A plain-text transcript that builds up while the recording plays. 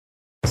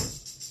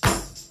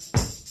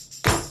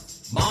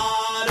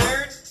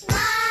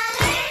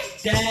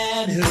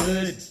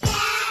Dadhood.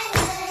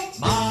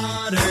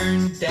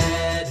 Modern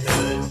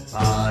Dadhood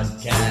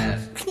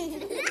Podcast.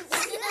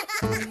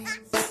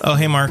 Oh,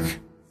 hey, Mark.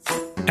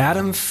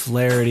 Adam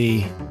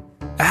Flaherty.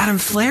 Adam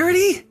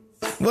Flaherty?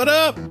 What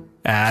up?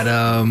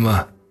 Adam.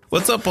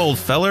 What's up, old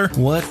feller?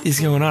 What is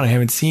going on? I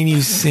haven't seen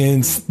you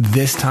since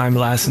this time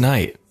last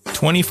night.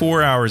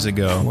 24 hours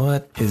ago.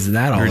 What is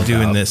that all You're about?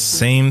 doing this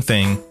same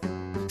thing.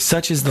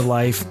 Such is the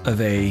life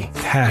of a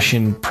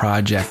passion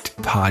project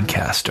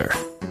podcaster.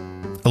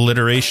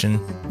 Alliteration.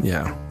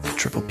 Yeah.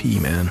 Triple P,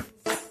 man.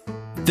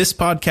 This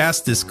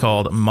podcast is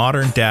called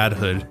Modern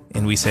Dadhood,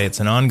 and we say it's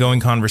an ongoing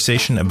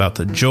conversation about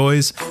the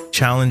joys,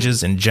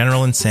 challenges, and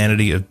general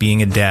insanity of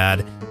being a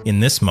dad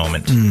in this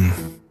moment.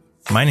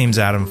 My name's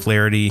Adam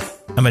Flaherty.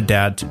 I'm a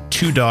dad to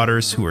two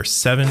daughters who are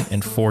 7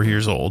 and 4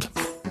 years old.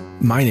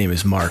 My name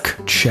is Mark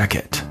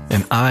Checkett,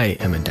 and I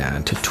am a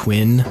dad to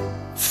twin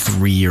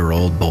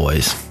 3-year-old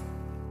boys.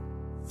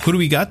 Who do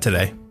we got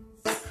today?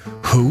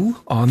 Who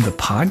on the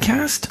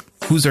podcast?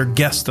 Who's our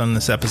guest on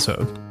this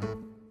episode?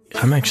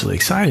 I'm actually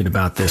excited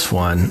about this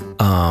one.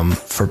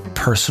 For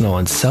personal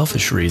and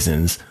selfish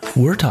reasons,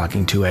 we're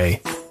talking to a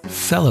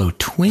fellow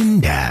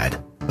twin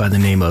dad by the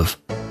name of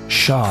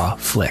Shaw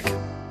Flick.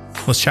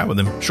 Let's chat with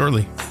him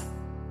shortly.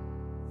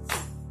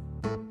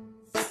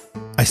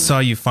 I saw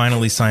you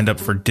finally signed up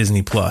for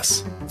Disney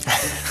Plus.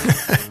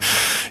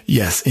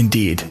 Yes,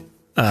 indeed.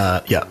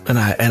 Yeah, and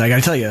I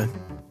gotta tell you,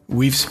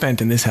 we've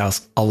spent in this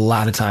house a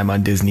lot of time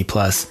on Disney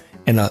Plus,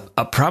 and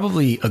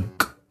probably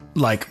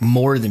like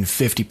more than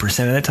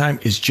 50% of that time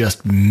is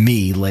just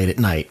me late at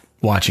night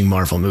watching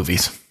Marvel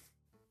movies.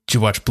 Did you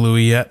watch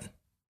Bluey yet?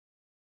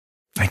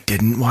 I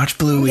didn't watch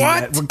Bluey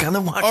What? yet. We're gonna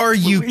watch Are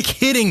Bluey. you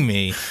kidding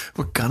me?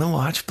 We're gonna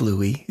watch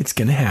Bluey. It's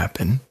gonna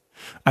happen.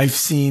 I've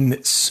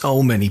seen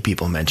so many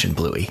people mention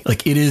Bluey.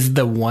 Like, it is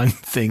the one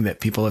thing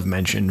that people have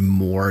mentioned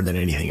more than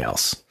anything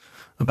else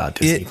about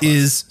Disney It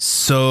is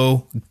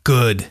so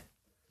good.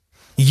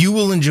 You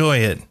will enjoy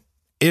it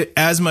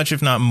as much,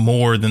 if not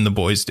more, than the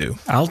boys do.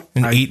 An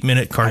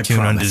 8-minute cartoon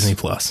on promise. Disney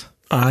Plus.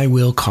 I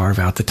will carve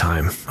out the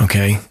time.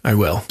 Okay, I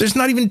will. There's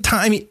not even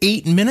time.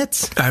 8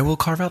 minutes. I will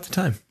carve out the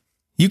time.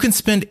 You can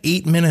spend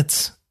 8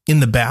 minutes in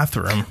the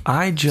bathroom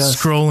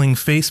scrolling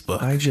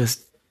Facebook. I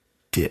just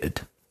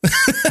did.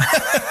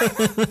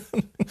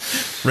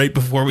 Right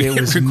before we It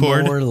hit was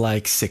record. more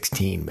like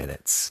 16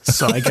 minutes.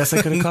 So I guess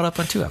I could have caught up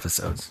on 2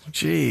 episodes.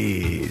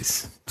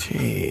 Jeez.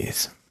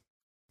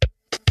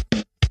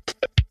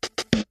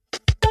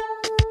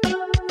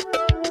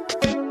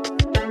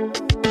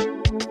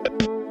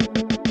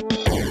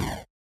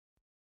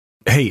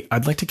 Hey,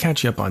 I'd like to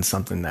catch you up on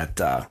something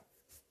that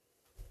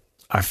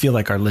I feel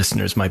like our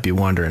listeners might be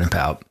wondering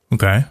about.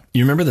 Okay.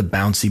 You remember the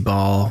bouncy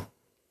ball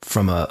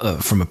from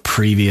a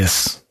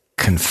previous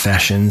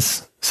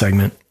Confessions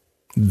segment?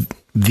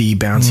 The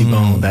bouncy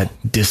ball that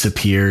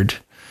disappeared,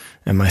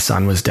 and my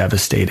son was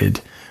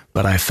devastated,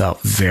 but I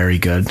felt very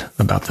good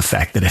about the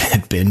fact that it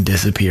had been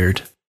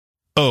disappeared.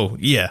 Oh,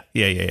 yeah.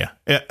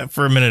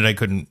 For a minute, I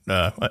couldn't.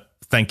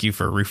 Thank you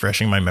for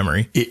refreshing my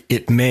memory.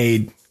 It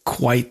made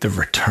quite the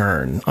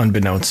return,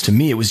 unbeknownst to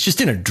me. It was just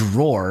in a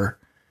drawer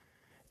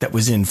that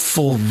was in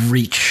full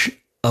reach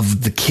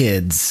of the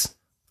kids.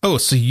 Oh,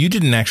 so you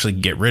didn't actually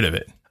get rid of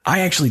it?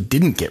 I actually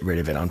didn't get rid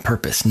of it on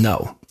purpose.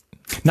 No,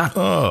 not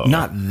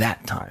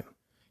that time.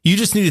 You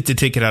just needed to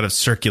take it out of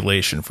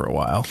circulation for a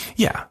while.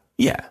 Yeah,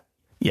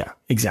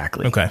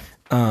 exactly. Okay.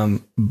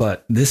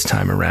 But this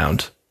time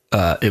around,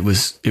 it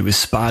was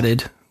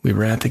spotted. We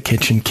were at the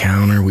kitchen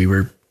counter. We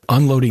were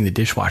unloading the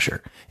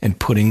dishwasher and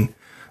putting,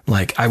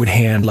 like, I would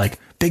hand like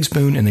big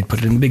spoon, and they'd put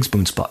it in the big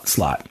spoon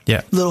slot.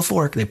 Yeah. Little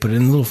fork, they put it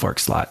in the little fork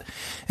slot.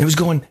 And it was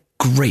going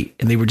great.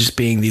 And they were just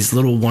being these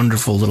little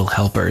wonderful little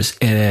helpers.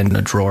 And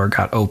a drawer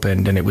got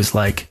opened, and it was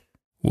like,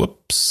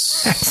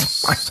 whoops,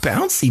 that's my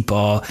bouncy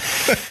ball.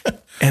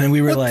 And then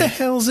we were what like, the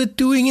hell is it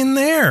doing in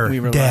there, we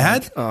were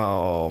Dad? Like,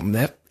 oh,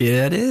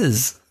 it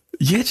is.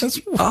 Yeah,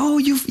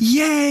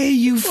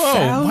 you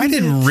found why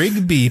did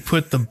Rigby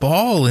put the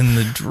ball in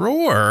the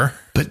drawer?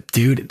 But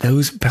dude,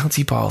 those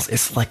bouncy balls,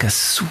 it's like a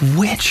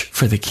switch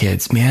for the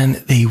kids,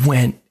 man. They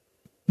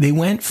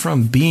went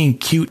from being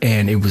cute,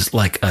 and it was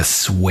like a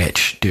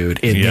switch, dude.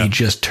 They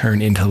just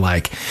turned into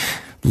like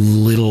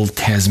little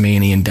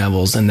Tasmanian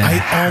devils, and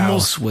that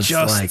house was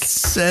like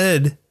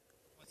said.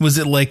 Was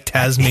it like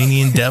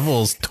Tasmanian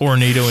devils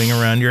tornadoing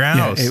around your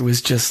house? Yeah, it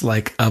was just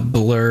like a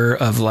blur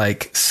of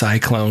like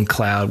cyclone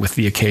cloud with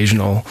the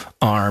occasional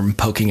arm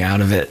poking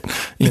out of it.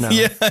 You know?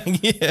 Yeah.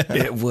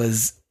 It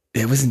was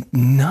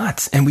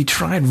nuts. And we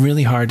tried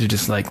really hard to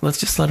just like, let's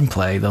just let them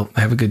play. They'll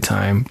have a good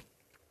time.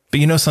 But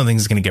you know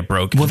something's going to get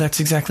broken. Well, that's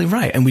exactly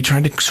right. And we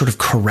tried to sort of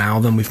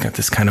corral them. We've got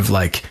this kind of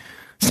like,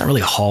 it's not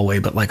really a hallway,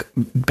 but like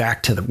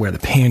back to where the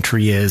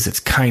pantry is. It's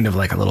kind of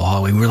like a little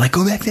hallway. We were like,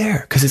 go back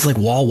there. Cause it's like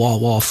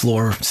wall,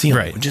 floor, ceiling.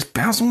 Right. We're just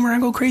bouncing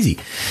around, go crazy.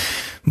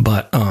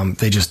 But,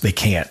 they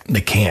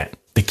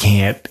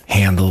can't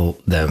handle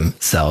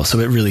themselves. So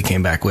it really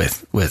came back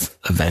with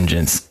a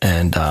vengeance.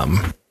 And,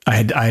 I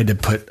had to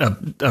put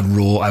a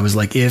rule. I was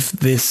like, if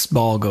this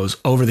ball goes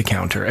over the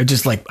counter, I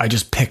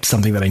just picked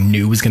something that I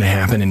knew was going to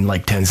happen in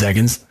like 10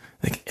 seconds.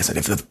 Like I said,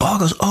 if the ball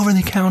goes over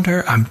the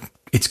counter,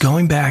 it's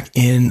going back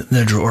in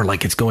the drawer,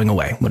 like it's going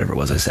away, whatever it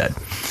was I said.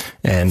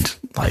 And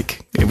like,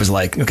 it was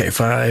like, okay,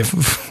 5,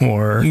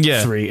 4,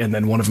 3. And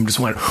then one of them just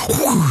went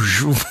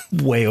whoosh,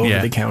 way over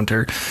the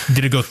counter.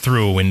 Did it go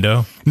through a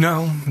window?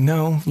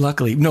 No,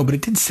 luckily. No, but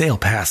it did sail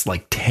past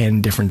like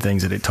 10 different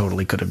things that it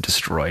totally could have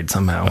destroyed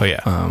somehow. Oh,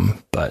 yeah.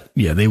 But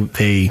yeah,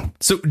 they.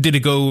 So did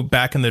it go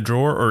back in the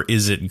drawer or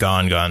is it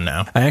gone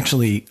now? I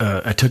actually,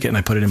 I took it and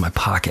I put it in my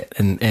pocket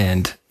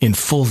and in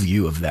full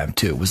view of them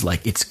too. It was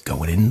like, it's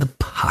going in the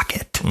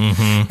pocket.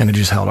 Mm-hmm. And I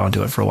just held on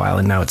to it for a while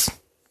and now it's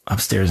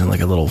upstairs in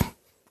like a little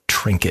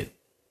trinket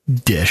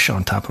dish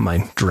on top of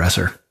my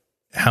dresser.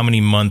 How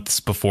many months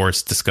before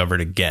it's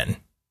discovered again?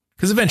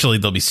 Because eventually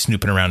they'll be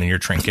snooping around in your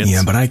trinkets.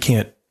 Yeah, but I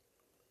can't.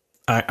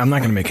 I'm not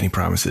going to make any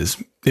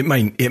promises. It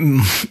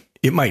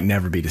might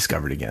never be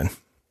discovered again.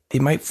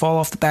 It might fall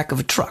off the back of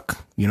a truck.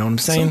 You know what I'm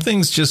saying? Some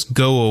things just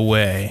go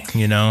away.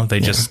 You know,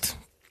 they just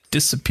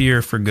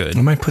disappear for good.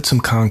 I might put some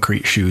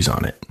concrete shoes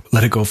on it.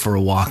 Let it go for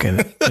a walk in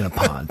a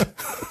pond.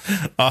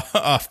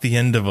 Off the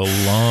end of a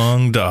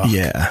long dock.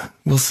 Yeah,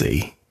 we'll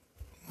see.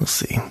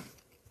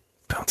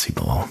 Bouncy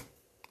ball.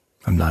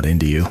 I'm not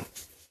into you.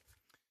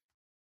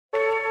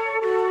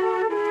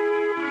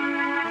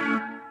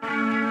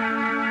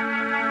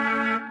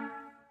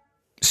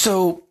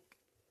 So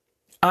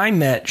I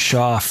met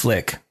Shaw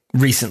Flick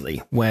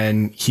recently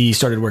when he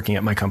started working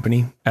at my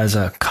company as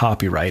a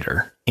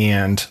copywriter,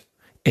 and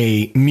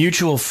a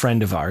mutual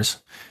friend of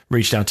ours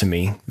reached out to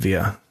me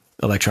via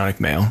electronic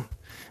mail.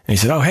 And he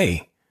said, oh,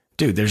 hey,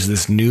 dude, there's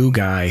this new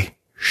guy,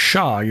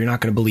 Shaw. You're not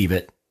going to believe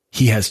it.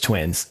 He has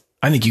twins.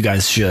 I think you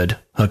guys should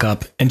hook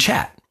up and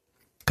chat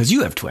because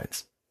you have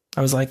twins.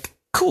 I was like,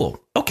 cool.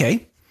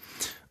 Okay.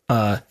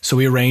 So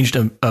we arranged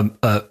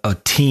a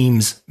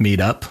Teams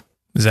meetup.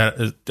 Is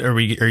that, are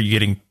you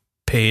getting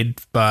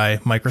paid by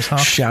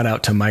Microsoft? Shout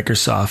out to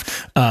Microsoft.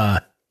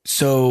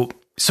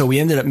 So we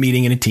ended up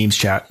meeting in a Teams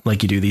chat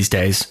like you do these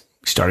days.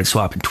 We started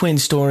swapping twin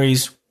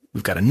stories.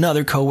 We've got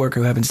another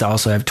coworker who happens to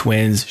also have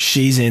twins.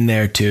 She's in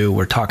there too.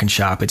 We're talking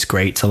shop. It's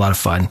great. It's a lot of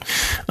fun.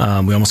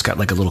 We almost got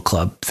like a little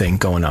club thing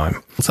going on.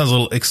 It sounds a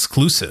little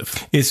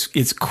exclusive.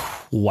 It's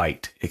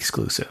quite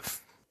exclusive.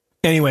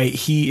 Anyway,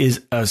 he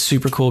is a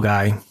super cool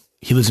guy.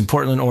 He lives in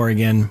Portland,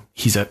 Oregon.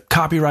 He's a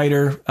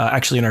copywriter,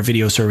 actually in our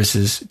video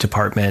services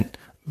department.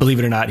 Believe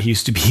it or not, he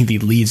used to be the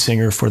lead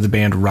singer for the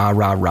band Rah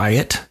Rah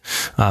Riot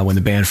when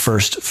the band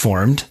first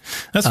formed.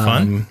 That's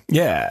fun.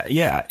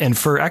 Yeah. And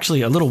for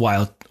actually a little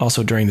while,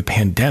 also during the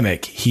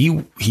pandemic,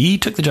 he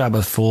took the job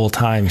of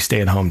full-time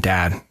stay-at-home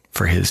dad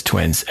for his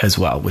twins as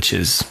well, which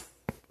is,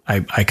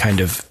 I kind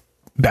of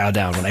bow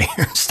down when I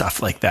hear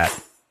stuff like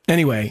that.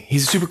 Anyway,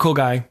 he's a super cool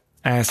guy.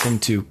 I asked him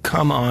to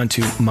come on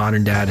to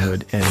Modern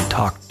Dadhood and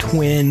talk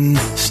twin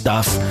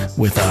stuff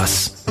with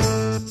us.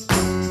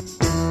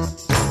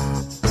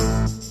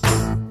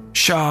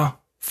 Shaw,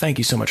 thank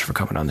you so much for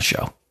coming on the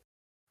show.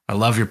 I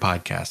love your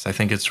podcast. I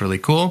think it's really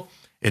cool.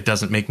 It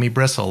doesn't make me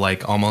bristle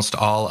like almost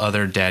all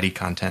other daddy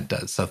content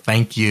does. So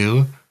thank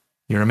you.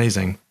 You're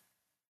amazing.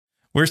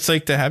 We're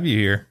psyched to have you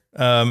here.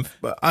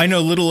 I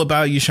know little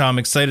about you, Shaw. I'm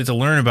excited to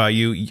learn about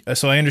you.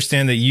 So I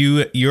understand that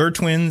your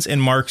twins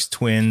and Mark's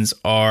twins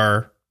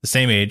are the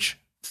same age,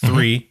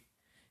 3. Mm-hmm.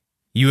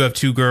 You have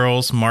 2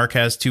 girls. Mark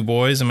has 2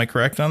 boys. Am I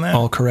correct on that?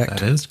 All correct.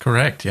 That is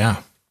correct.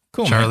 Yeah.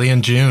 Cool. Charlie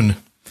and June.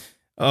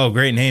 Oh,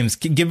 great names.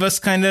 Give us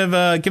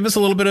a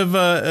little bit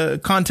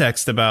of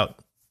context about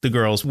the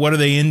girls. What are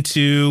they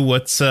into?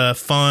 What's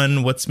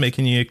fun? What's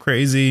making you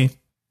crazy?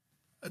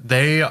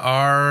 They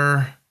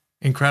are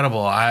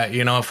incredible.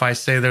 If I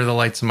say they're the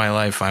lights of my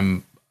life,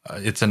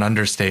 it's an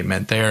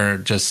understatement. They're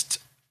just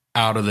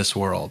out of this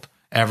world.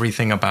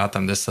 Everything about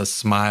them, the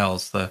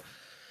smiles, the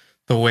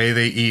way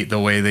they eat, the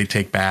way they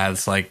take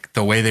baths, like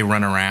the way they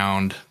run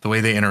around, the way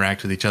they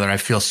interact with each other. I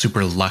feel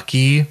super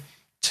lucky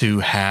to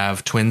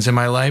have twins in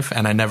my life,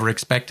 and I never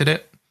expected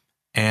it.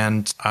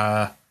 And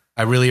I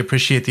really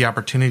appreciate the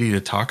opportunity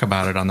to talk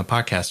about it on the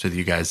podcast with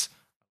you guys.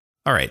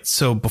 All right.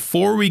 So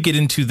before we get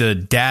into the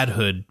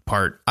dadhood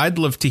part, I'd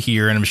love to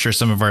hear, and I'm sure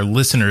some of our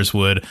listeners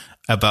would,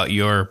 about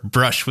your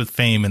brush with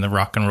fame in the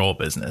rock and roll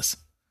business.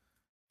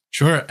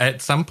 Sure.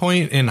 At some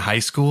point in high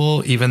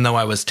school, even though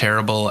I was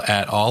terrible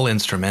at all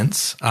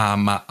instruments,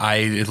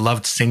 I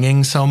loved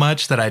singing so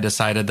much that I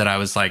decided that I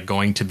was like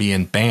going to be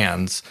in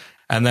bands.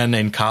 And then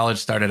in college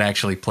started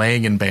actually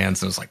playing in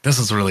bands and was like, this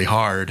is really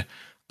hard.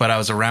 But I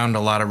was around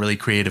a lot of really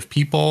creative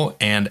people,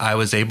 and I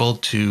was able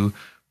to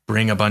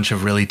bring a bunch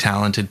of really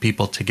talented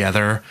people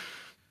together.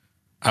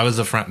 I was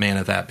the front man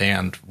of that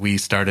band. We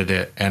started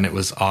it, and it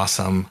was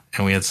awesome,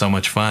 and we had so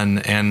much fun.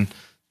 And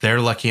they're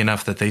lucky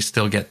enough that they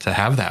still get to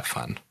have that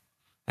fun.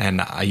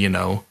 And,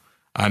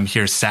 I'm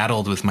here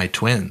saddled with my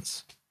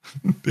twins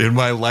in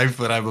my life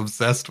that I'm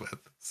obsessed with.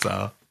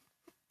 So,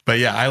 but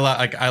yeah,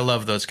 I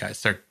love those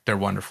guys. They're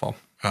wonderful.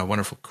 A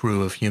wonderful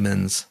crew of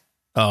humans.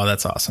 Oh,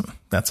 that's awesome.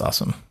 That's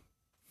awesome.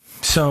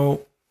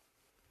 So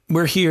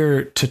we're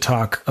here to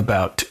talk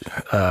about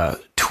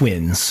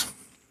twins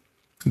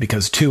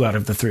because 2 out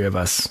of the 3 of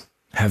us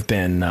have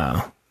been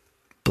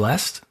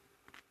blessed.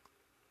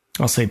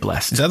 I'll say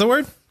blessed. Is that the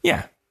word?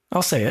 Yeah,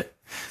 I'll say it.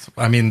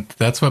 I mean,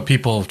 that's what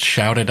people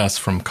shout at us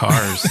from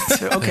cars.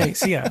 Okay,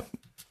 so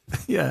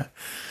yeah.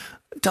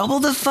 Double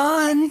the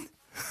fun.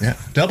 Yeah,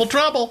 double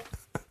trouble.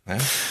 Yeah.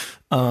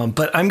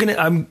 But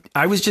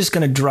I was just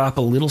gonna drop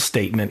a little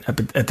statement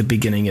at the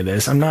beginning of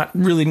this. I'm not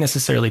really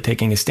necessarily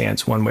taking a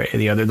stance one way or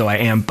the other, though I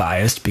am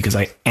biased because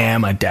I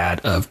am a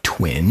dad of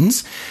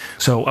twins.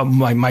 So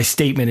my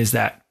statement is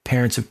that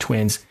parents of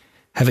twins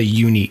have a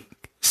unique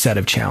set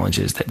of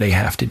challenges that they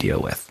have to deal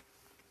with.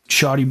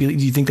 Shaw, do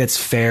you think that's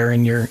fair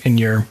in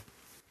your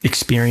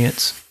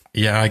experience?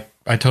 Yeah,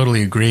 I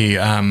totally agree.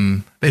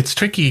 It's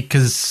tricky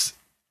because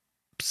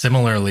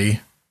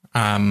similarly,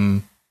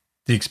 the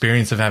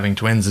experience of having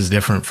twins is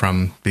different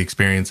from the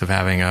experience of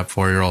having a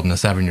 4-year-old and a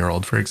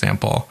 7-year-old, for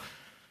example.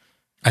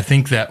 I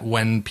think that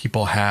when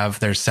people have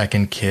their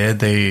second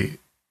kid,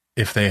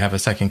 if they have a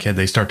second kid,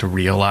 they start to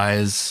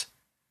realize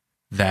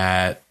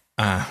that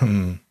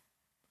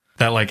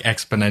that like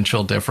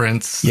exponential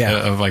difference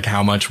of like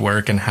how much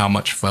work and how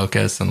much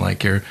focus, and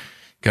like you're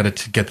got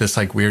to get this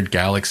like weird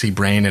galaxy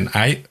brain. And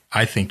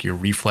I think your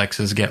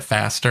reflexes get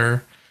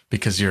faster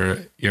because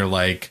you're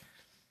like,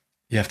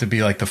 you have to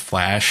be like the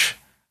Flash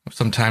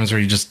sometimes,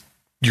 where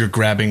you're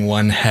grabbing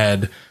one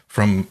head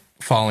from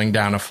falling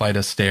down a flight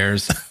of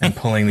stairs and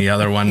pulling the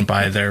other one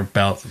by their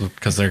belt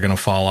because they're going to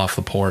fall off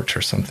the porch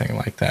or something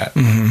like that.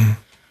 Mm-hmm.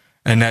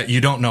 And that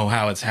you don't know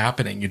how it's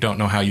happening. You don't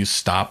know how you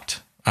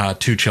stopped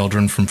 2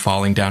 children from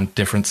falling down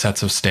different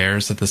sets of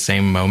stairs at the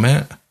same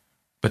moment,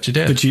 but you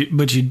did.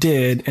 But you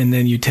did, and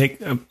then you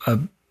take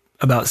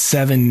about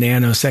 7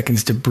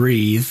 nanoseconds to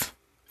breathe,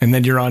 and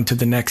then you're on to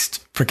the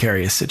next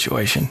precarious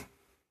situation.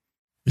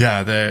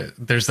 Yeah,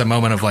 there's the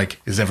moment of like,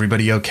 is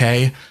everybody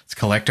okay? Let's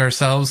collect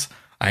ourselves.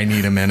 I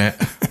need a minute.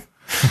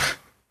 I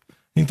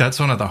think that's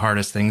one of the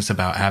hardest things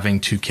about having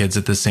 2 kids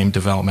at the same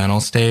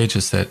developmental stage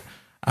is that,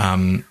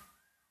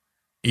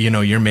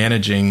 you're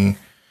managing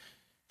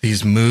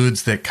these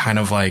moods that kind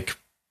of like,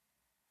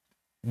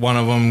 one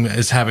of them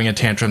is having a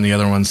tantrum, the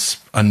other one's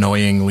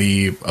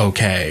annoyingly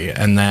okay,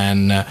 and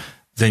then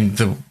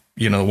the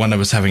one that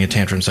was having a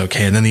tantrum is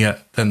okay, and then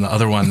the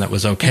other one that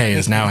was okay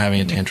is now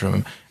having a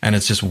tantrum, and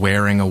it's just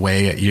wearing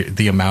away at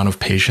the amount of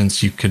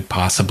patience you could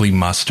possibly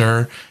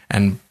muster,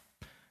 and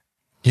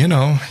you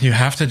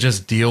have to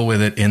just deal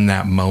with it in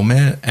that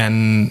moment.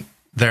 And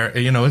there,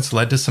 it's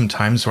led to some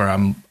times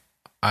where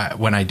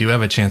when I do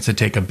have a chance to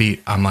take a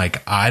beat, I'm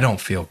like, I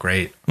don't feel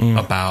great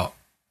about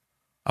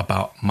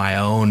my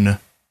own,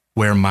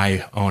 where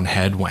my own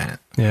head went.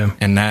 Yeah.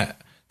 And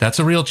that's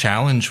a real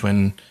challenge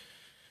when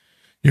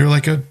you're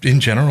like in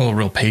general, a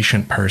real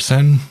patient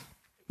person.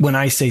 When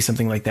I say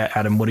something like that,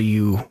 Adam, what do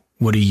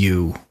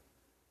you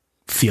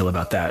feel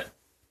about that?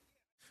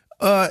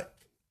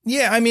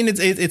 Yeah, I mean,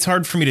 it's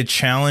hard for me to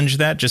challenge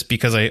that just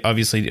because I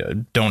obviously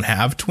don't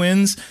have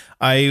twins.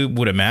 I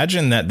would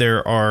imagine that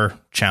there are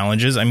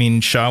challenges. I mean,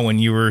 Shaw, when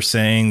you were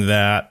saying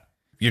that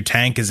your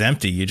tank is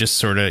empty, you just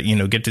sort of,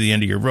 get to the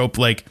end of your rope.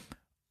 Like,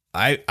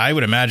 I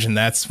would imagine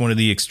that's one of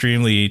the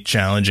extremely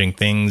challenging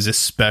things,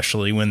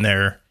 especially when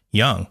they're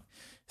young,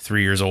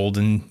 3 years old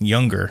and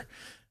younger.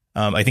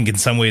 I think in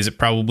some ways it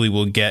probably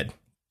will get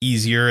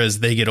easier as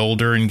they get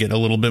older and get a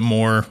little bit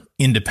more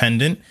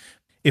independent.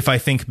 If I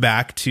think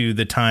back to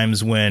the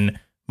times when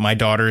my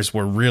daughters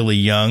were really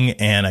young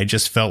and I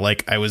just felt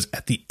like I was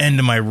at the end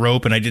of my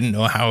rope and I didn't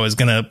know how I was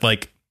going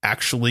to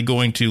actually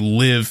going to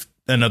live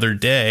another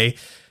day.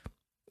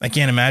 I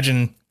can't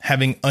imagine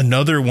having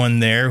another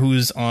one there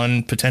who's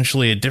on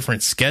potentially a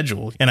different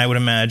schedule. And I would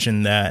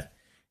imagine that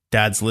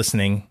dads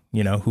listening,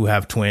 who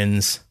have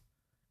twins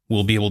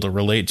will be able to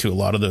relate to a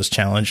lot of those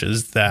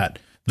challenges that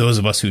those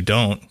of us who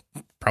don't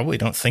probably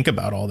don't think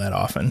about all that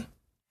often.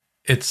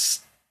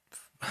 It's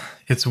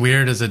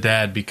weird as a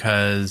dad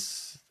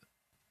because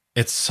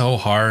it's so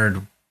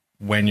hard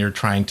when you're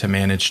trying to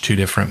manage 2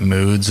 different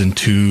moods and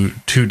two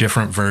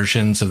different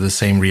versions of the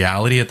same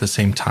reality at the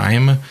same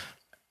time.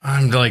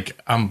 I'm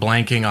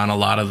blanking on a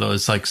lot of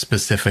those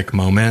specific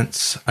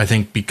moments. I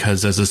think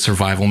because as a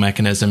survival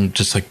mechanism,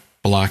 just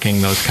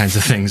blocking those kinds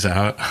of things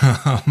out.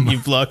 You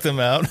block them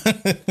out.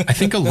 I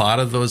think a lot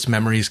of those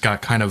memories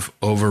got kind of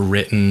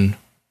overwritten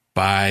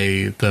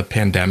by the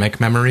pandemic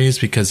memories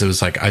because it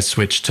was I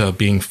switched to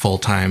being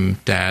full-time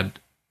dad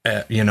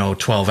at,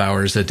 12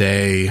 hours a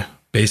day,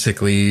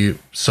 basically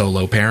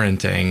solo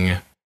parenting.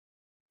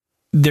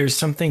 There's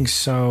something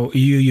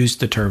you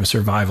used the term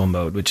survival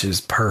mode, which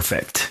is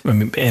perfect. I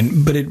mean,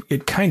 but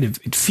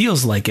it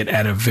feels like it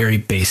at a very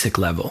basic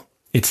level.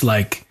 It's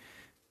like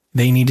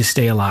they need to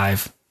stay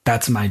alive.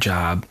 That's my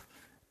job.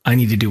 I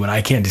need to do what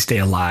I can to stay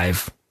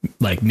alive.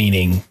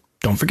 Meaning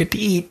don't forget to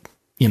eat,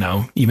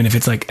 even if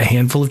it's a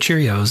handful of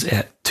Cheerios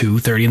at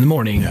 2:30 in the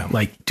morning,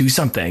 do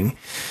something.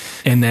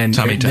 And then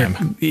tummy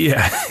time.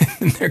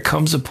 And there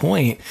comes a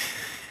point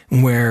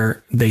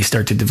where they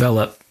start to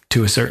develop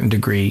to a certain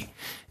degree.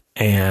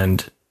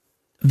 And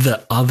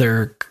the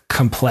other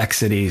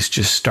complexities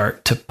just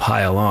start to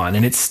pile on.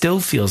 And it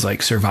still feels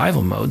like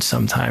survival mode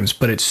sometimes,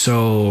 but it's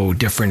so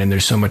different and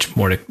there's so much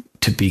more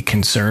to be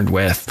concerned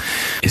with,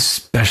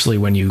 especially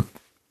when you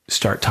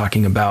start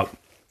talking about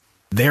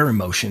their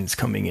emotions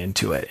coming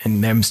into it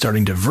and them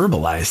starting to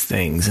verbalize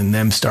things and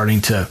them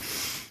starting to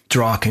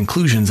draw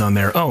conclusions on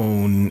their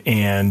own.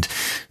 And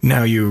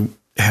now you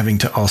having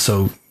to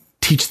also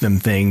teach them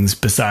things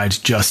besides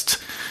just,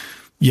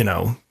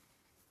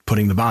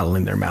 putting the bottle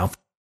in their mouth.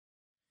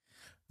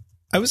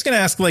 I was going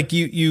to ask, like,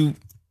 you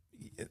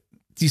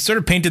sort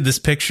of painted this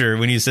picture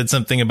when you said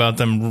something about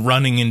them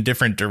running in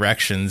different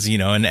directions,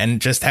 and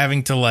just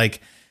having to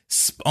like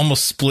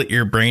almost split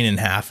your brain in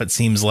half. It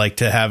seems like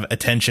to have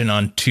attention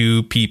on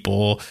two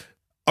people.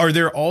 Are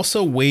there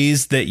also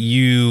ways that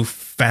you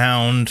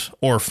found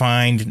or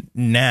find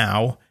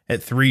now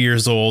at 3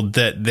 years old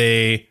that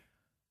they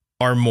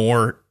are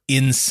more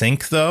in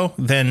sync though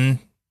than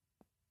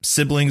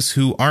siblings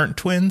who aren't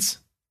twins?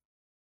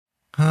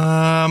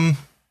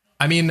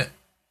 I mean,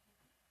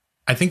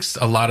 I think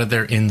a lot of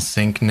their in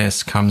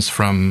syncness comes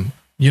from,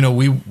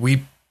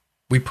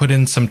 we put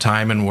in some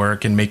time and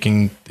work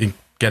in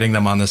getting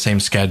them on the same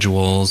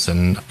schedules,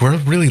 and we're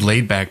really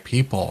laid back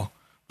people,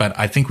 but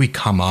I think we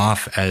come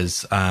off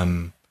as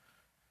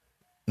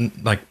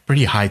like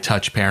pretty high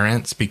touch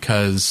parents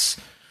because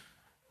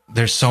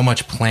there's so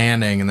much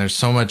planning and there's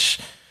so much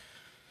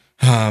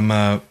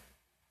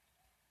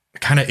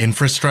kind of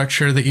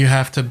infrastructure that you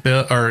have to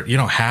build, or you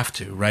don't have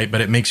to, right?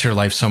 But it makes your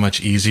life so much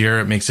easier.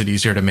 It makes it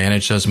easier to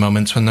manage those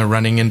moments when they're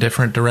running in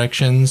different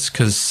directions.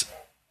 Because,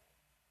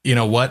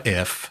 what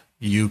if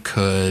you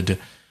could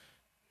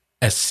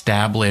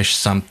establish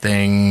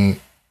something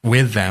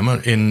with them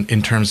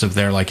in terms of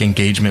their like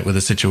engagement with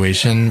a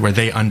situation where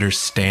they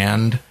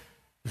understand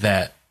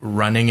that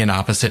running in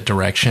opposite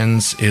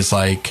directions is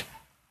like,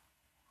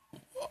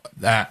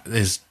 that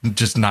is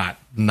just not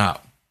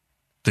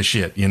the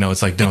shit,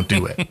 it's like, don't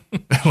do it.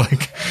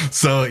 Like,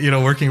 so,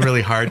 working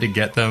really hard to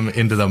get them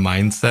into the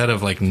mindset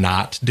of like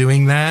not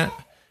doing that,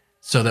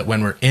 so that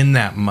when we're in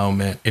that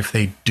moment, if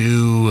they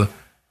do,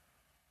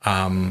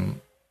 go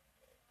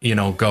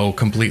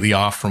completely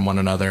off from one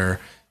another,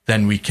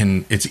 then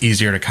it's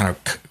easier to kind of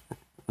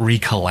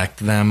recollect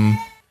them.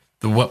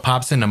 What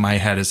pops into my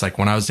head is like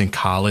when I was in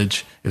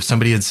college, if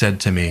somebody had said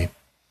to me,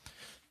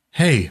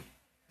 "Hey,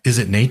 is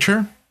it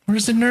nature? Or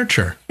is it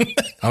nurture?"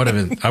 I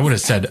would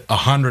have said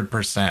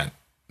 100%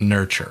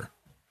 nurture.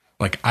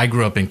 Like I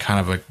grew up in kind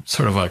of a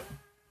sort of a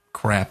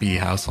crappy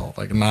household,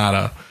 like not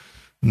a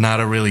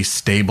really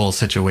stable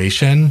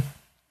situation.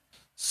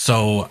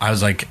 So I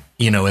was like,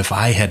 if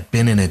I had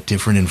been in a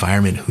different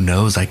environment, who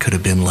knows? I could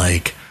have been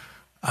like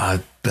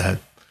the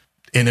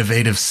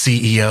innovative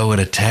CEO at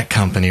a tech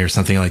company or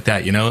something like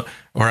that,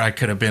 or I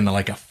could have been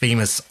like a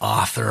famous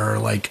author.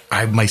 Like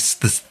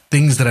the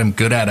things that I'm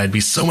good at, I'd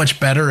be so much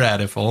better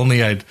at if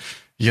only I'd,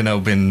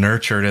 been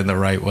nurtured in the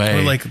right way.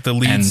 Or like the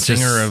lead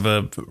singer of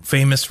a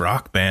famous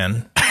rock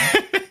band.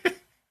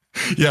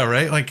 Yeah,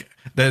 right. Like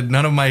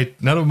none of my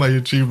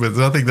achievements,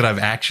 nothing that I've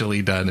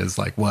actually done is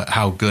like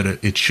how good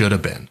it should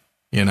have been.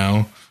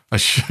 I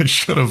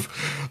should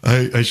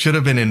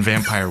have been in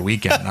Vampire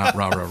Weekend, not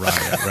Rah Rah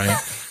Riot, right?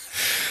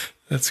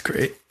 That's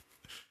great.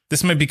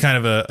 This might be kind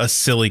of a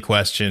silly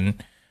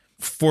question.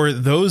 For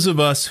those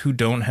of us who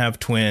don't have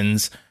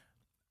twins,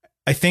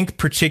 I think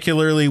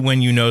particularly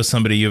when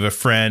somebody, you have a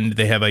friend,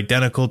 they have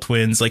identical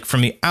twins, like from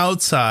the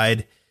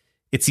outside,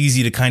 it's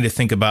easy to kind of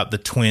think about the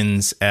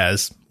twins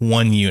as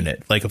one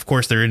unit. Like, of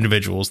course, they're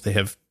individuals.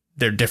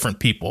 They're different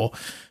people.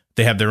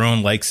 They have their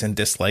own likes and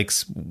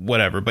dislikes,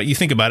 whatever. But you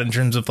think about it in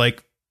terms of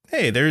like,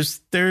 hey,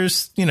 there's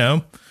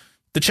the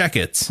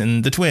Checketts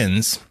and the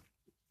twins.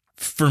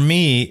 For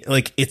me,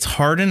 like, it's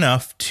hard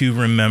enough to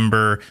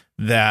remember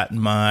that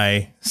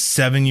my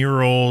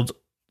 7-year-old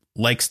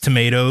likes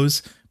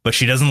tomatoes, but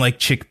she doesn't like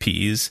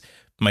chickpeas.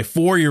 My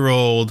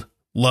 4-year-old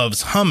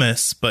loves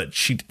hummus, but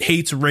she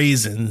hates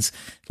raisins.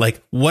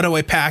 Like, what do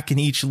I pack in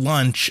each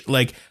lunch?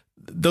 Like,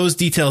 those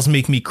details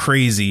make me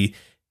crazy.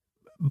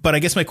 But I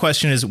guess my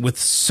question is, with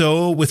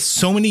so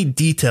many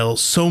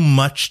details, so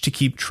much to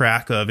keep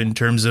track of in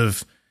terms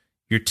of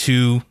your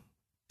two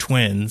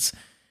twins,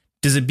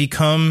 does it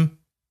become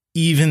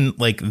even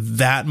like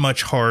that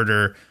much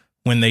harder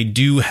when they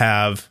do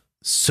have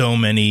so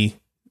many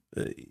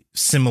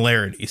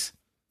similarities?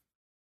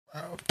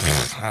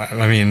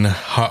 I mean,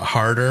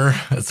 harder.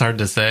 It's hard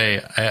to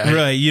say.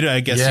 Right.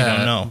 I guess you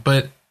don't know.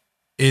 But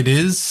it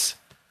is.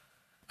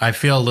 I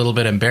feel a little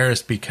bit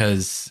embarrassed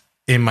because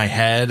in my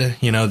head,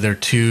 they're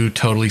two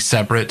totally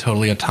separate,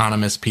 totally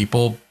autonomous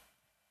people.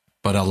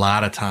 But a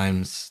lot of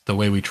times the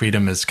way we treat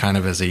them is kind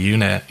of as a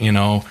unit.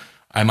 Am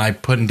I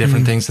putting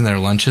different things in their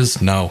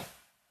lunches? No.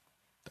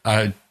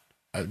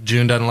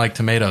 June doesn't like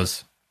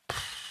tomatoes.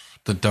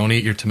 Don't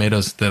eat your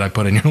tomatoes that I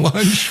put in your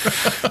lunch.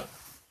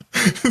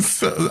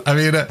 So, I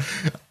mean,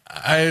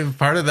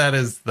 part of that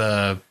is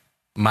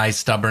my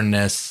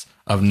stubbornness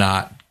of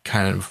not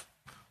kind of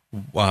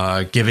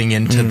giving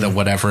into the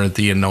whatever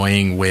the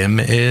annoying whim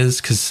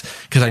is, because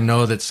I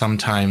know that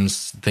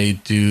sometimes they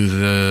do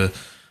the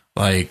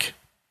like,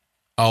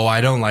 oh,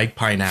 I don't like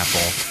pineapple.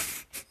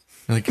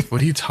 Like,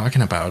 what are you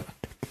talking about?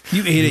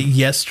 You ate it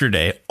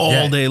yesterday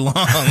all day long.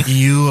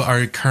 You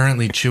are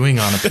currently chewing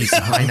on a piece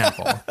of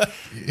pineapple.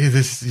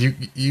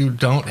 You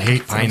don't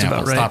hate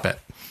pineapple. Right. Stop it.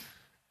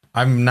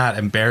 I'm not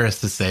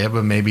embarrassed to say it,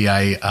 but maybe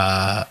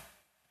I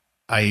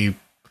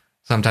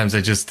sometimes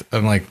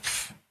I'm like,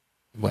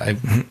 I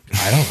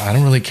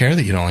don't really care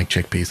that you don't like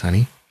chickpeas,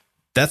 honey.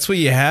 That's what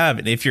you have.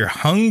 And if you're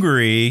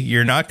hungry,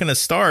 you're not going to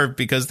starve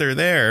because they're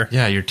there.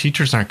 Yeah, your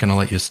teachers aren't going to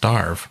let you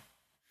starve.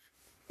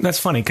 That's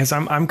funny because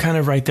I'm kind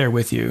of right there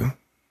with you.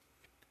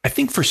 I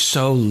think for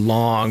so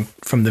long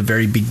from the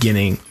very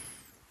beginning,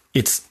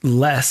 it's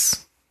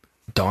less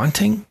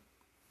daunting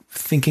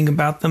thinking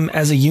about them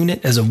as a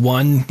unit, as a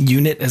one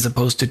unit, as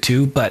opposed to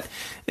two. But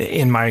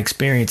in my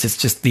experience, it's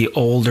just the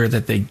older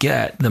that they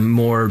get, the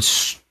more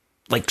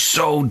like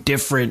so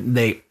different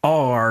they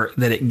are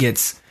that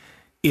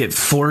it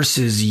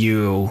forces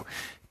you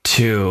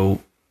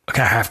to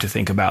have to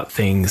think about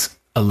things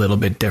a little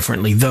bit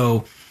differently,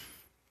 though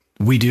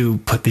we do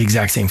put the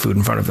exact same food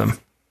in front of them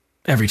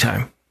every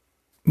time.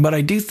 But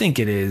I do think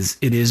it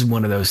is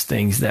one of those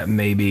things that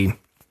maybe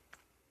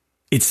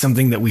it's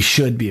something that we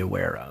should be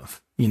aware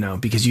of,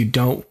 because you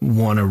don't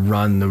want to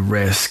run the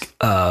risk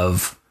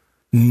of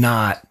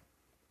not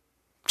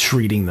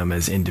treating them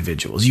as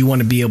individuals. You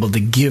want to be able to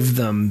give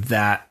them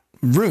that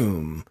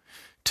room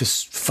to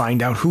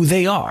find out who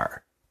they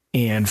are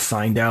and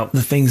find out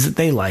the things that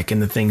they like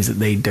and the things that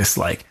they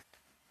dislike.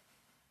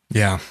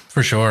 Yeah,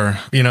 for sure.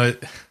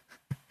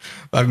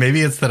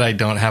 Maybe it's that I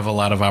don't have a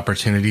lot of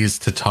opportunities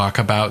to talk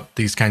about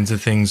these kinds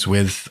of things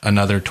with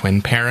another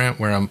twin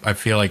parent, where I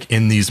feel like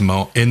in this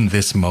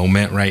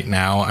moment right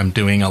now, I'm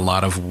doing a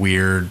lot of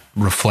weird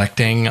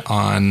reflecting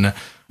on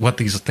what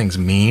these things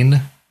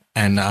mean.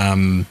 And,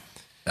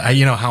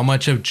 how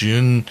much of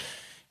June,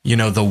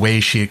 the way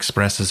she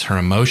expresses her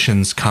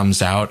emotions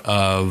comes out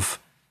of,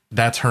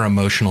 that's her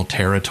emotional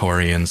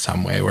territory in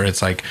some way, where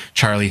it's like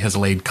Charlie has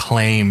laid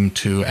claim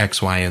to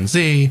X, Y, and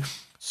Z.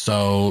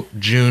 So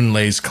June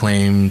lays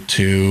claim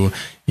to,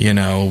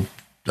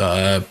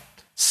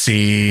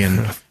 C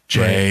and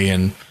J right.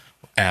 and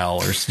L,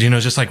 or,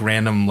 just like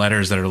random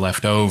letters that are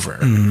left over.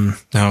 Mm-hmm.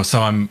 No,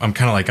 so I'm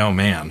kind of like, oh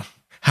man,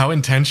 how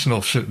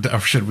intentional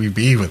should we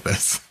be with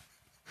this?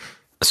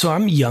 So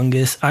I'm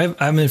youngest.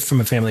 I'm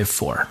from a family of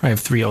 4. I have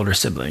 3 older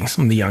siblings.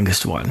 I'm the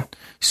youngest one.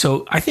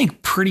 So I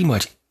think pretty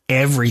much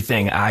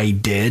everything I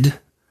did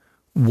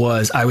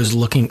was I was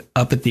looking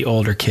up at the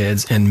older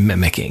kids and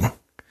mimicking.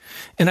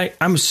 And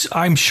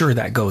I'm sure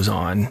that goes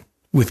on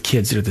with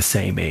kids that are the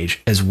same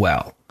age as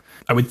well.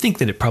 I would think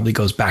that it probably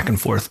goes back and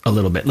forth a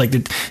little bit. Like,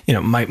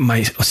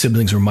 my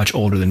siblings were much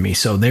older than me,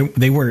 so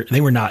they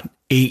were not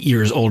 8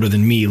 years older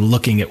than me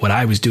looking at what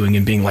I was doing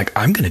and being like,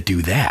 I'm going to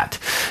do that.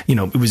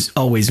 It was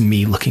always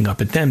me looking up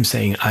at them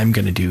saying, I'm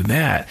going to do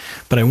that.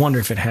 But I wonder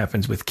if it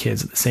happens with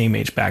kids at the same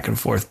age back and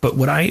forth. But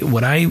what I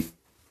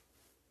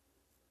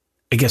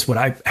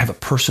have a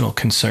personal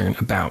concern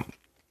about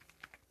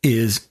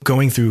is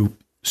going through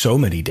so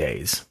many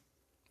days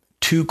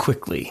too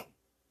quickly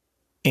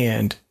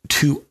and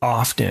too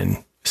often,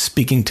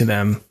 speaking to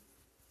them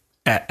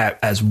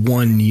as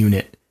one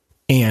unit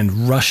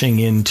and rushing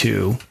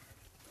into,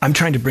 I'm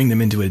trying to bring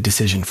them into a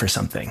decision for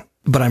something,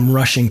 but I'm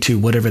rushing to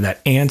whatever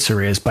that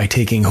answer is by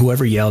taking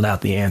whoever yelled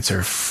out the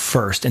answer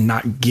first and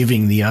not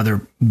giving the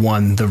other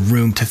one the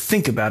room to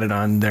think about it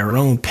on their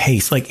own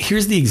pace. Like,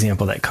 here's the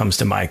example that comes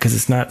to mind, because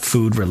it's not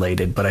food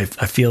related, but I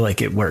feel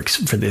like it works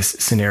for this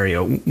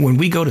scenario. When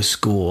we go to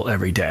school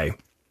every day,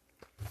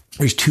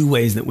 there's 2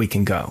 ways that we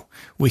can go.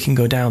 We can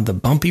go down the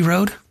bumpy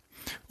road,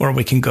 or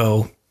we can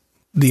go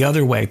the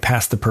other way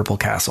past the Purple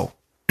Castle.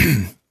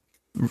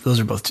 Those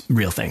are both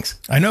real things.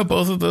 I know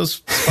both of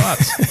those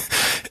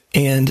spots.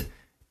 And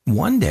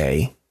one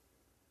day,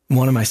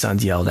 one of my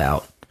sons yelled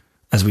out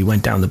as we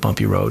went down the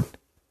bumpy road,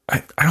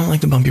 I don't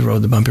like the bumpy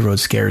road. The bumpy road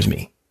scares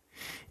me.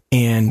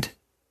 And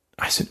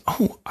I said,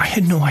 oh, I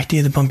had no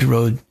idea the bumpy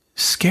road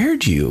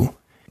scared you.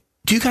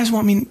 Do you guys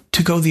want me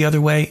to go the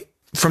other way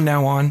from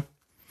now on?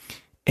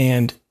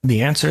 And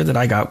the answer that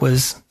I got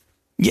was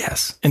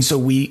yes. And so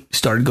we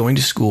started going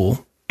to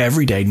school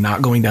every day,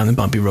 not going down the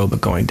bumpy road,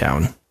 but going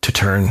down to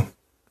turn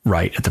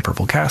right at the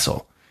Purple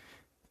Castle.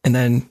 And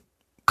then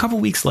a couple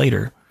weeks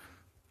later,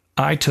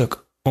 I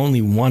took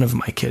only one of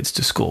my kids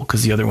to school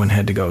because the other one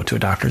had to go to a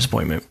doctor's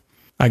appointment.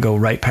 I go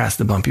right past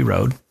the bumpy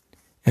road,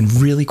 and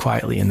really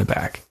quietly in the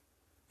back,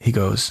 he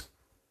goes,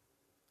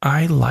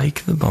 I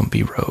like the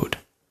bumpy road.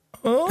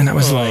 Oh. And I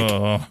was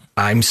like,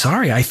 I'm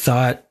sorry. I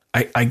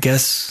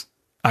guess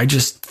I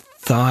just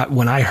thought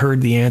when I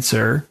heard the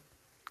answer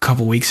a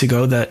couple weeks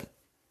ago that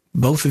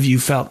both of you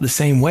felt the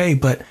same way,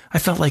 but I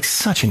felt like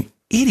such an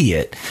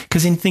idiot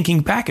because in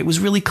thinking back, it was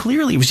really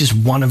clearly, it was just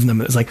one of them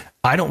that was like,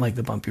 I don't like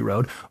the bumpy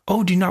road.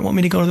 Oh, do you not want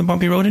me to go to the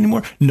bumpy road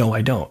anymore? No,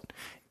 I don't.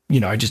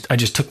 I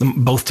just took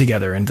them both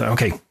together and thought,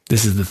 okay,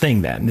 this is the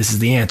thing then. This is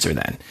the answer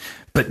then.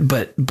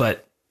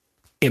 But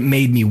it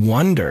made me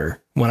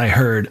wonder when I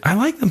heard, I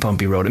like the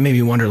bumpy road. It made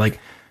me wonder, like,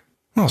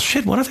 well,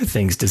 shit, what other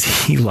things does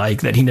he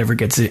like that he never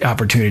gets the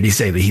opportunity to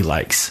say that he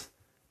likes?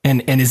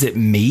 And is it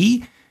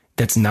me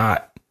that's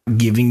not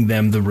giving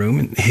him the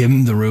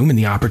room and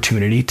the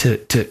opportunity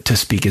to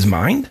speak his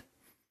mind?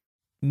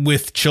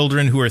 With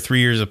children who are 3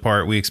 years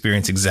apart, we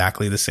experience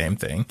exactly the same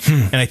thing.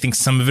 And I think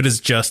some of it is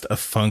just a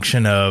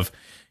function of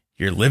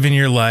you're living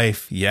your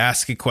life, you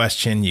ask a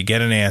question, you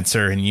get an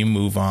answer, and you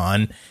move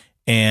on.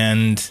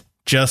 And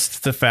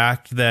just the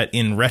fact that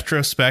in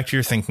retrospect,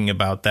 you're thinking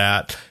about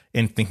that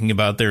and thinking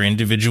about their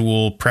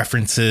individual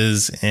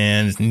preferences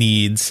and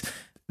needs,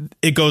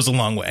 it goes a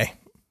long way.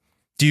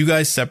 Do you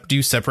guys do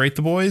you separate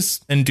the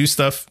boys and do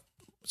stuff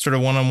sort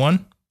of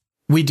one-on-one?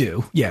 We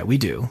do. Yeah, we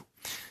do.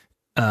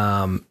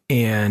 And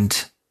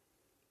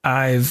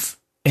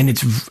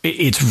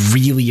it's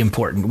really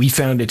important. We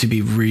found it to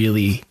be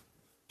really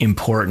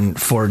important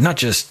for not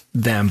just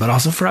them, but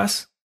also for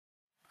us.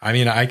 I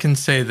mean, I can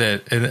say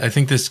that I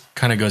think this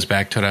kind of goes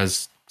back to what I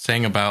was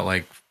saying about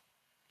like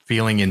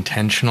feeling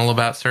intentional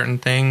about certain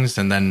things.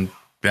 And then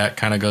that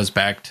kind of goes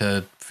back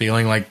to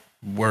feeling like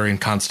we're in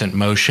constant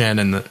motion,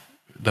 and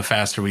the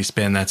faster we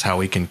spin, that's how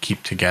we can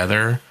keep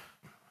together.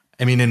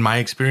 I mean, in my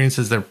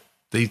experiences, they're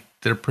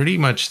pretty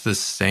much the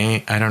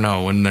same. I don't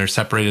know, when they're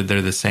separated,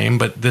 they're the same,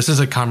 but this is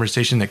a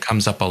conversation that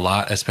comes up a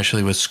lot,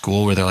 especially with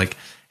school, where they're like,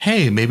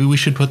 hey, maybe we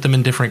should put them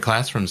in different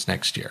classrooms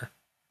next year.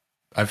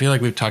 I feel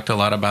like we've talked a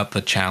lot about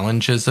the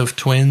challenges of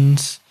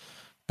twins,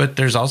 but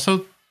there's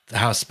also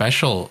how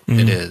special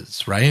it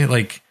is, right?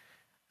 Like,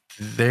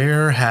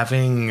 they're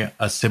having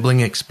a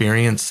sibling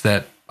experience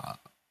that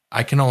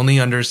I can only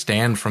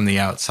understand from the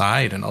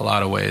outside in a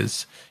lot of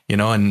ways, you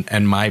know,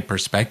 and my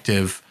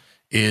perspective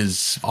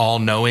is all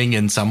knowing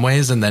in some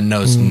ways and then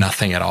knows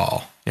nothing at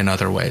all in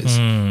other ways.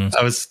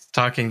 I was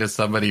talking to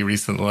somebody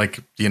recently, like,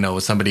 you know,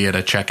 somebody at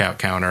a checkout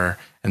counter,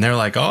 and they're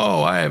like,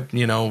 oh, I have,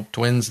 you know,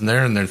 twins and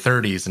they're in their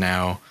 30s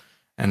now.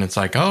 And it's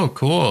like, oh,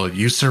 cool.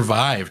 You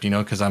survived, you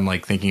know, because I'm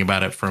like thinking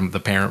about it from the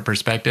parent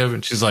perspective.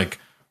 And she's like,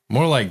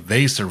 more like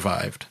they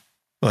survived.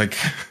 Like,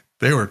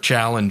 they were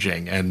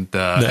challenging and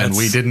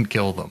we didn't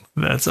kill them.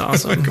 That's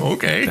awesome. Like,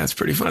 okay. That's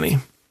pretty funny.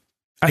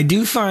 I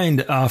do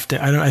find often,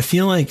 I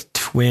feel like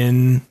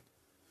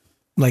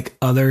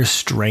other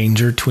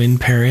stranger twin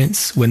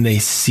parents, when they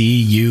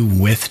see you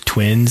with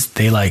twins,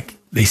 they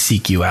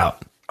seek you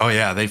out. Oh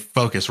yeah. They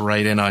focus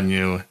right in on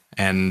you.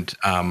 And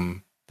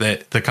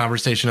the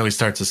conversation always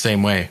starts the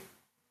same way.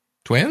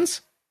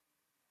 Twins?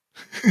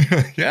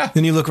 Yeah.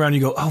 Then you look around and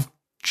you go, oh,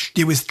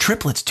 it was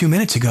triplets 2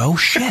 minutes ago.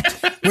 Shit.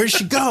 Where'd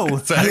she go?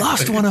 Exactly. I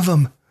lost one of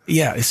them.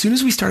 Yeah. As soon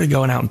as we started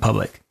going out in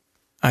public,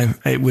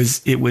 it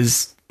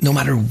was no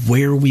matter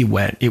where we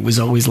went, it was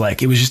always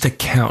like, it was just a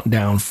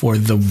countdown for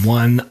the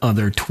one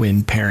other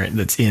twin parent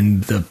that's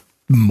in the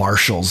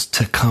marshals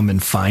to come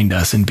and find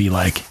us and be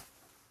like,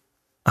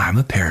 I'm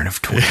a parent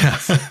of twins. Yeah.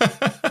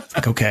 It's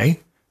like, okay,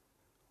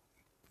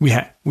 we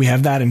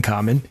have that in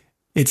common.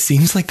 It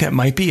seems like that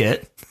might be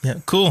it. Yeah,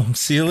 cool.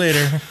 See you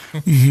later.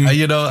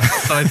 You know,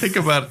 so I think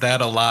about that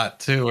a lot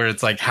too, where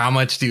it's like, how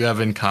much do you have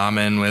in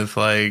common with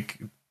like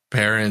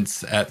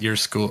parents at your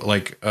school,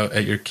 like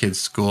at your kid's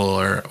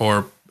school,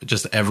 or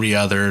just every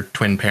other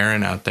twin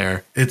parent out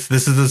there? This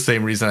is the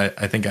same reason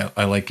I think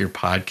I like your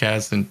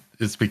podcast, and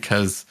it's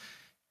because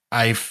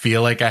I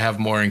feel like I have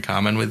more in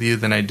common with you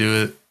than I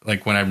do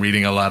like when I'm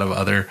reading a lot of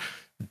other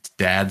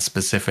dad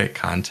specific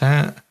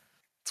content.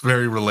 It's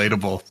very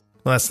relatable.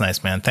 Well, that's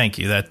nice, man. Thank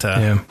you.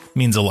 That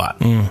means a lot.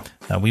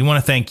 We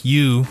want to thank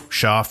you,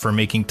 Shaw, for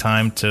making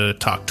time to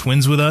talk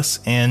twins with us,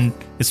 and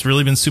it's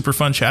really been super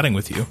fun chatting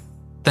with you.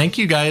 Thank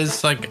you,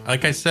 guys. Like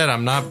I said,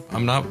 I'm not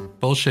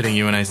bullshitting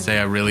you when I say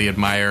I really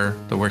admire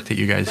the work that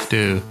you guys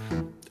do.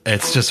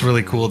 It's just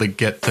really cool to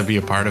get to be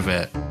a part of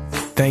it.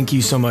 Thank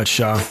you so much,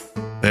 Shaw.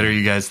 Later,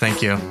 you guys.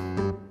 Thank you.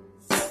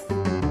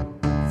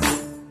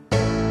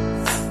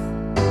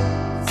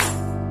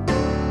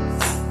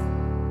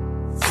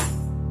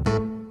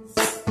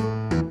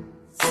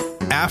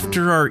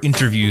 After our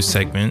interview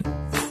segment,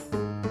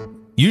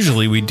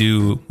 usually we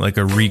do like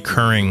a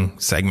recurring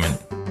segment.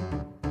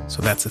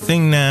 So that's a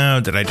thing now.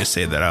 Did I just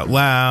say that out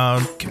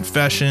loud?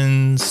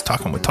 Confessions,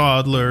 talking with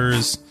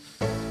toddlers.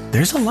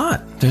 There's a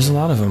lot. There's a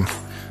lot of them.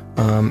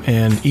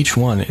 And each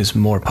one is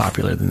more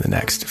popular than the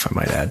next, if I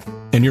might add.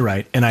 And you're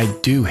right. And I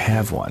do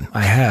have one.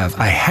 I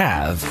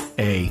have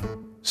a,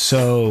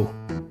 so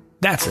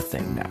that's a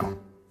thing now.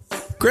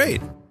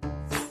 Great.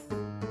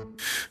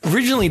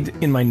 Originally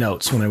in my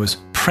notes when I was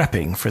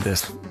prepping for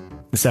this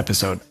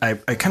episode, I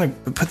kind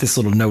of put this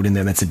little note in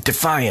there that said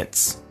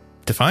defiance.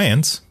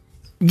 Defiance?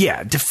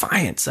 Yeah,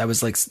 defiance. I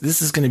was like,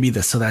 this is going to be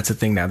this. So that's a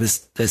thing now.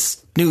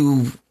 This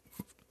new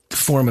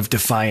form of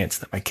defiance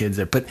that my kids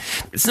are. But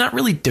it's not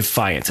really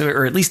defiance,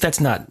 or at least that's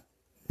not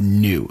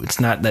new. It's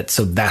not that.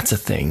 So that's a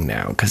thing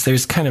now, because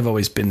there's kind of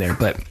always been there.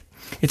 But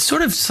it's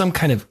sort of some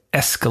kind of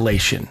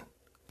escalation.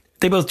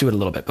 They both do it a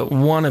little bit, but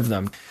one of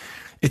them,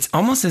 it's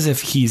almost as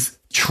if he's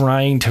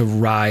trying to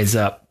rise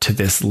up to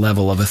this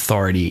level of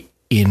authority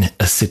in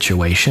a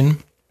situation.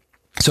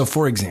 So,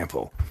 for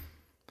example,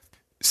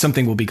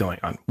 something will be going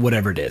on,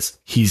 whatever it is.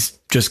 He's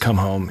just come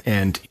home,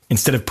 and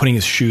instead of putting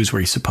his shoes where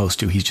he's supposed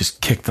to, he's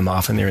just kicked them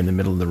off and they're in the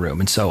middle of the room.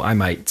 And so I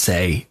might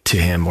say to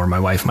him, or my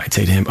wife might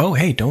say to him, oh,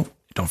 hey, don't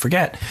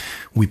forget,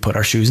 we put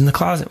our shoes in the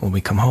closet when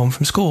we come home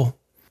from school.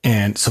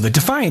 And so the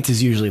defiance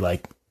is usually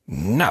like,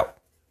 no,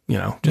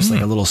 just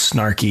like a little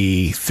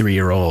snarky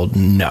 3-year-old,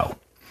 no.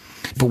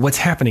 But what's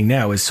happening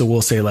now is, so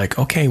we'll say like,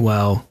 okay,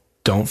 well,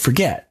 don't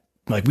forget.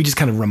 Like we just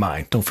kind of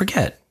remind, don't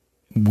forget.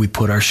 We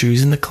put our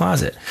shoes in the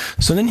closet.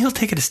 So then he'll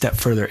take it a step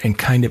further and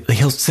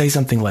he'll say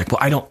something like, well,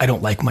 I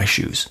don't like my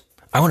shoes.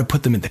 I want to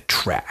put them in the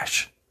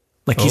trash.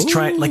 Like he's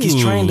trying to,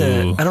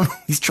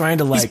 he's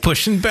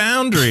pushing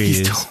boundaries.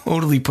 He's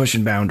totally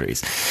pushing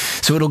boundaries.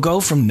 So it'll go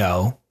from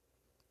no,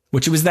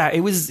 which it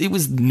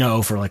was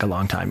no for like a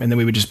long time. And then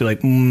we would just be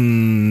like, put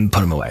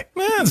them away.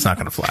 It's not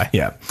going to fly.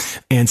 Yeah.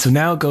 And so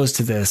now it goes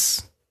to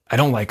this, I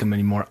don't like him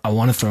anymore. I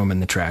want to throw him in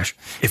the trash.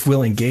 If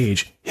we'll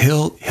engage,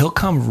 he'll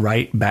come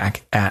right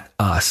back at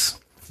us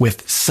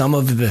with some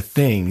of the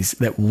things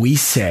that we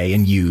say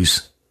and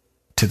use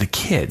to the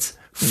kids.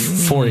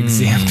 For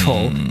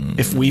example,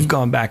 if we've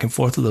gone back and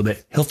forth a little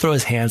bit, he'll throw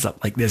his hands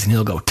up like this and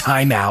he'll go,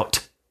 time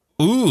out.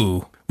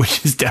 Ooh.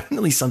 Which is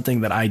definitely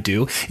something that I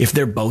do if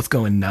they're both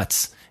going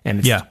nuts.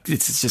 And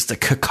it's just a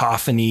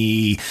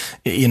cacophony,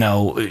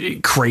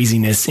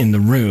 craziness in the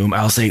room.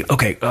 I'll say,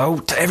 okay,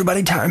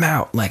 everybody time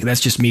out. Like, that's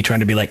just me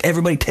trying to be like,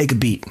 everybody take a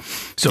beat.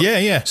 So,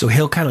 So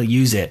he'll kind of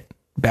use it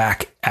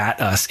back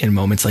at us in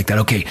moments like that.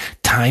 Okay,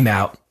 time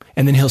out.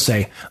 And then he'll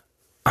say,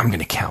 I'm going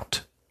to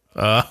count.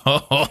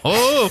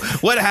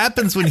 What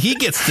happens when he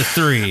gets to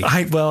 3?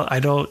 I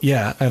don't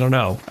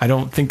know. I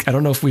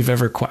don't know if we've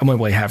ever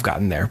we have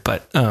gotten there,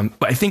 but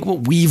I think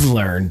what we've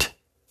learned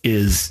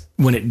is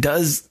when it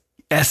does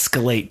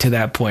escalate to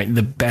that point,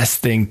 the best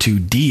thing to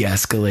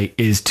de-escalate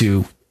is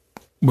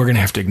we're going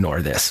to have to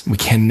ignore this. We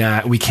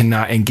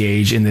cannot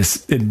engage in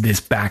this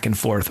back and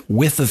forth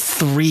with a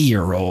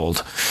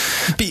 3-year-old.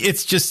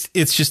 It's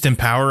just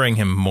empowering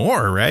him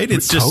more, right?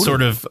 It's just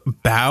sort of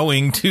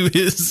bowing to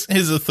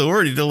his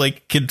authority to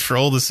like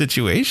control the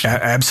situation.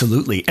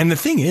 Absolutely. And the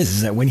thing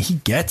is that when he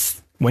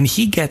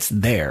gets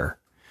there,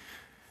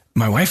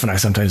 my wife and I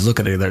sometimes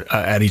look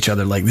at each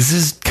other like, this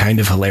is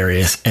kind of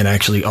hilarious and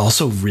actually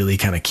also really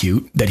kind of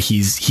cute that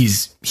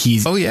he's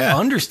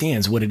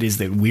understands what it is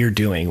that we're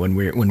doing when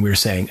we're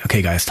saying,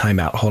 okay, guys, time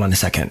out. Hold on a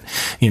second.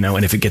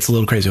 And if it gets a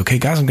little crazy, okay,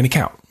 guys, I'm going to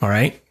count. All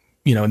right.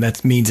 And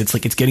that means it's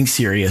like, it's getting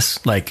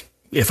serious. Like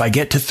if I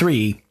get to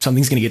 3,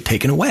 something's going to get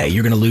taken away.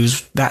 You're going to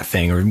lose that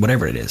thing or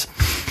whatever it is.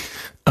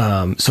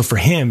 So for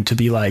him to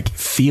be like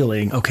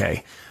feeling,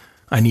 okay,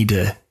 I need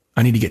to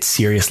get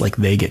serious like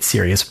they get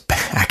serious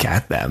back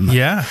at them.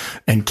 Yeah.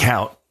 And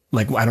count.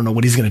 Like, I don't know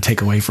what he's going to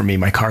take away from me,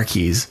 my car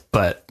keys,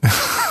 but,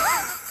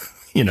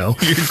 you're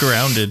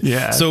grounded.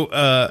 Yeah.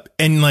 So,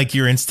 and like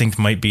your instinct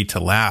might be to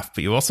laugh,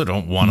 but you also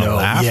don't want to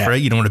laugh,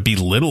 right? You don't want to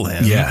belittle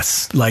him.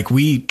 Yes. Like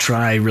we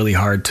try really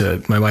hard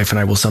my wife and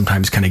I will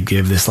sometimes kind of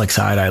give this like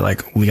side eye,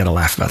 like we got to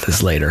laugh about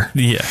this later.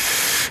 Yeah.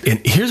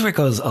 And here's where it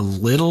goes a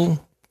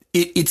little.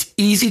 It's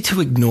easy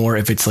to ignore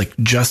if it's like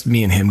just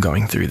me and him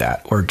going through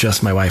that, or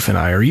just my wife and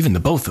I, or even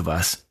the both of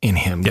us and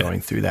him going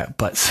through that.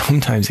 But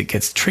sometimes it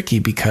gets tricky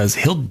because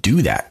he'll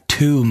do that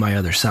to my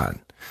other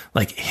son.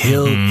 Like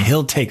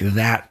he'll take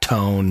that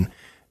tone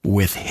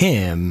with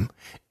him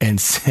and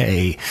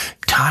say,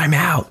 time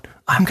out.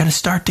 I'm going to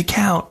start to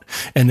count.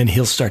 And then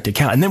he'll start to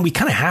count. And then we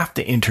kind of have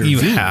to intervene. You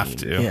have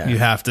to. Yeah. You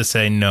have to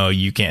say, no,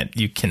 you can't.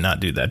 You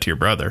cannot do that to your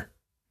brother.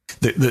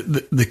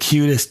 The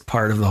cutest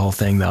part of the whole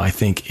thing, though, I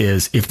think,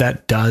 is if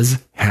that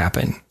does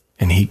happen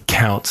and he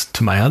counts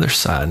to my other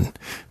son,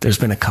 there's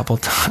been a couple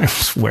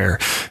times where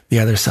the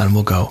other son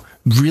will go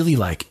really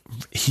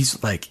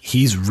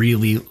he's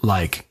really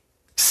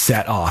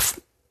set off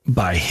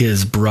by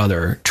his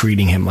brother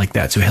treating him like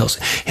that. So he'll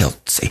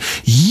say,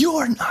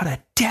 you're not a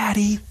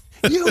daddy.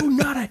 You're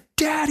not a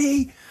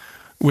daddy.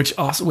 Which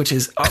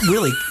is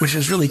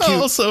really cute.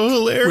 Also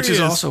hilarious. Which is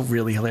also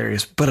really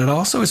hilarious. But it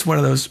also is one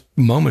of those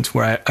moments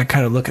where I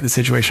kind of look at the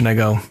situation. I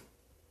go,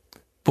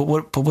 but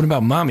what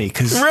about mommy?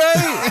 Because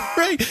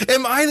right.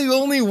 Am I the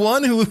only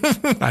one who?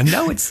 I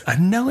know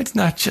it's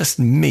not just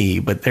me,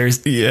 but there's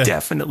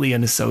definitely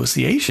an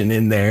association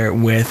in there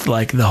with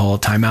like the whole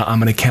timeout.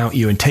 I'm going to count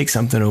you and take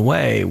something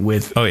away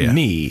with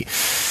me,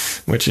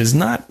 which is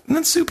not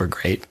super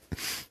great.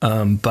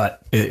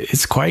 But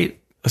it's quite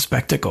a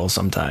spectacle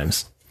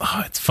sometimes.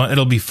 Oh, it's fun.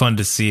 It'll be fun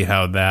to see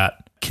how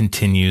that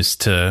continues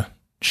to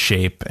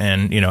shape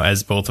and,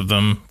 as both of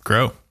them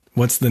grow.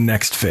 What's the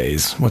next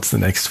phase? What's the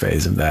next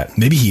phase of that?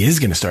 Maybe he is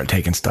going to start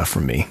taking stuff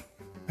from me.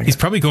 He's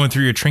probably going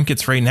through your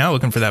trinkets right now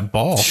looking for that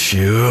ball.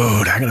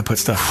 Shoot, I got to put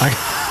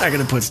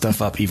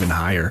stuff up even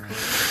higher.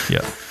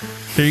 Yeah.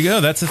 There you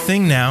go. That's a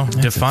thing now.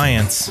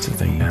 Defiance. It's a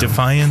thing now.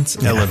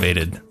 Defiance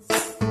elevated.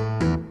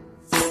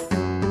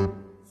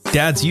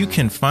 Dads, you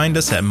can find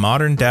us at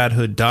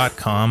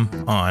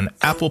moderndadhood.com on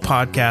Apple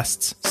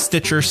Podcasts,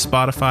 Stitcher,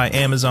 Spotify,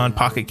 Amazon,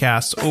 Pocket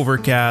Casts,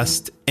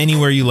 Overcast,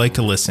 anywhere you like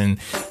to listen.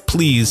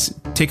 Please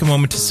take a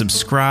moment to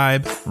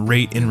subscribe,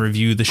 rate, and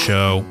review the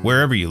show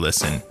wherever you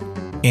listen.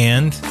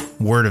 And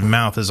word of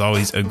mouth is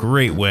always a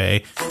great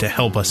way to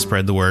help us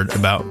spread the word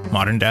about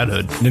Modern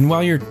Dadhood. And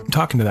while you're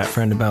talking to that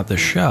friend about the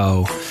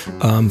show,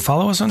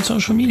 follow us on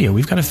social media.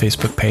 We've got a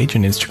Facebook page,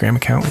 an Instagram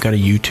account. We've got a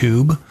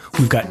YouTube.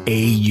 We've got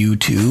a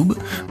YouTube.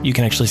 You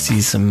can actually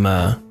see some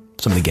of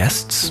the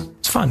guests.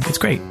 It's fun. It's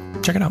great.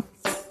 Check it out.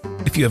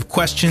 If you have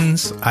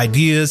questions,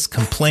 ideas,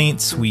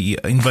 complaints, we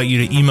invite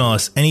you to email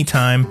us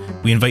anytime.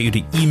 We invite you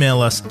to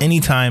email us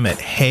anytime at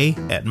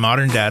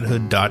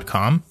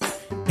hey@moderndadhood.com.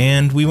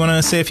 And we want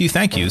to say a few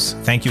thank yous.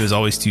 Thank you as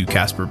always to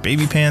Casper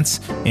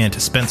Babypants and to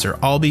Spencer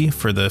Albee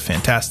for the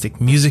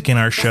fantastic music in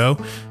our show,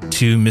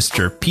 to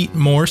Mr. Pete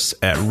Morse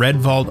at Red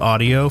Vault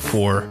Audio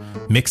for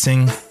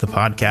mixing the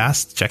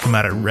podcast. Check him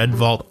out at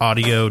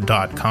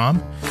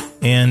redvaultaudio.com.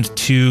 And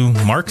to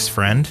Mark's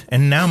friend,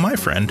 and now my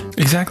friend.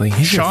 Exactly.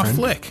 He's Shaw your friend.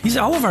 Flick. He's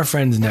all of our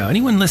friends now.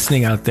 Anyone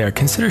listening out there,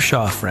 consider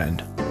Shaw a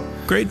friend.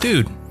 Great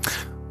dude.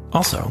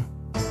 Also,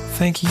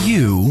 thank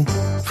you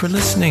for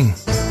listening.